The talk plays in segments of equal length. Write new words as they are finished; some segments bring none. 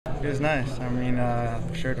It was nice. I mean,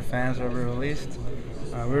 I'm sure the fans were released.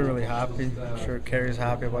 We were really happy. I'm sure Kerry's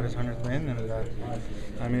happy about his 100th win, and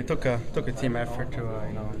I mean, it took a team effort to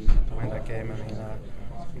win that game. I mean,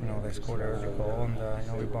 they scored an early goal,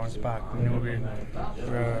 and we bounced back. We knew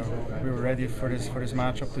we were ready for this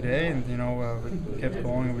matchup today, and we kept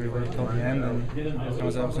going. We were till the end, and it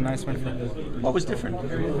was a nice win for us. What was different?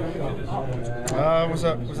 It was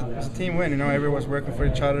a team win. Everyone was working for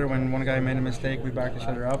each other. When one guy made a mistake, we backed each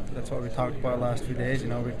other up. That's what we talked about the last few days.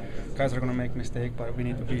 Guys are going to make mistakes, but we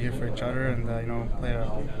need to be here for each other and play a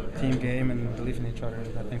team game and believe in each other.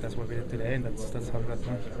 And I think that's what we did today, and that's how we got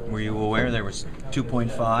done. Were you aware there was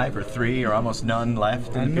 2.5 or 3 or almost none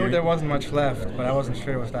left? I knew there wasn't much left, but I wasn't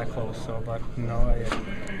sure it was that close. So, but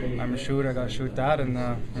I'm a shooter. I got to shoot that, and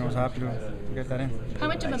I was happy to get that in. How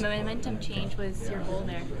much of a momentum change was your goal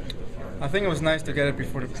there? I think it was nice to get it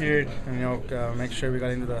before the period, and make sure we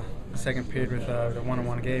got into the second period with the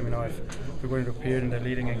one-on-one game. If we're going to a period and they're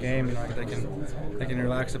leading a game, they can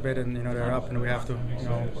relax a bit, and they're up, and we have to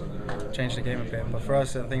change the game a bit. But for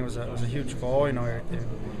us, I think it was a huge goal.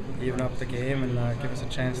 Even up the game and give us a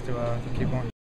chance to keep on.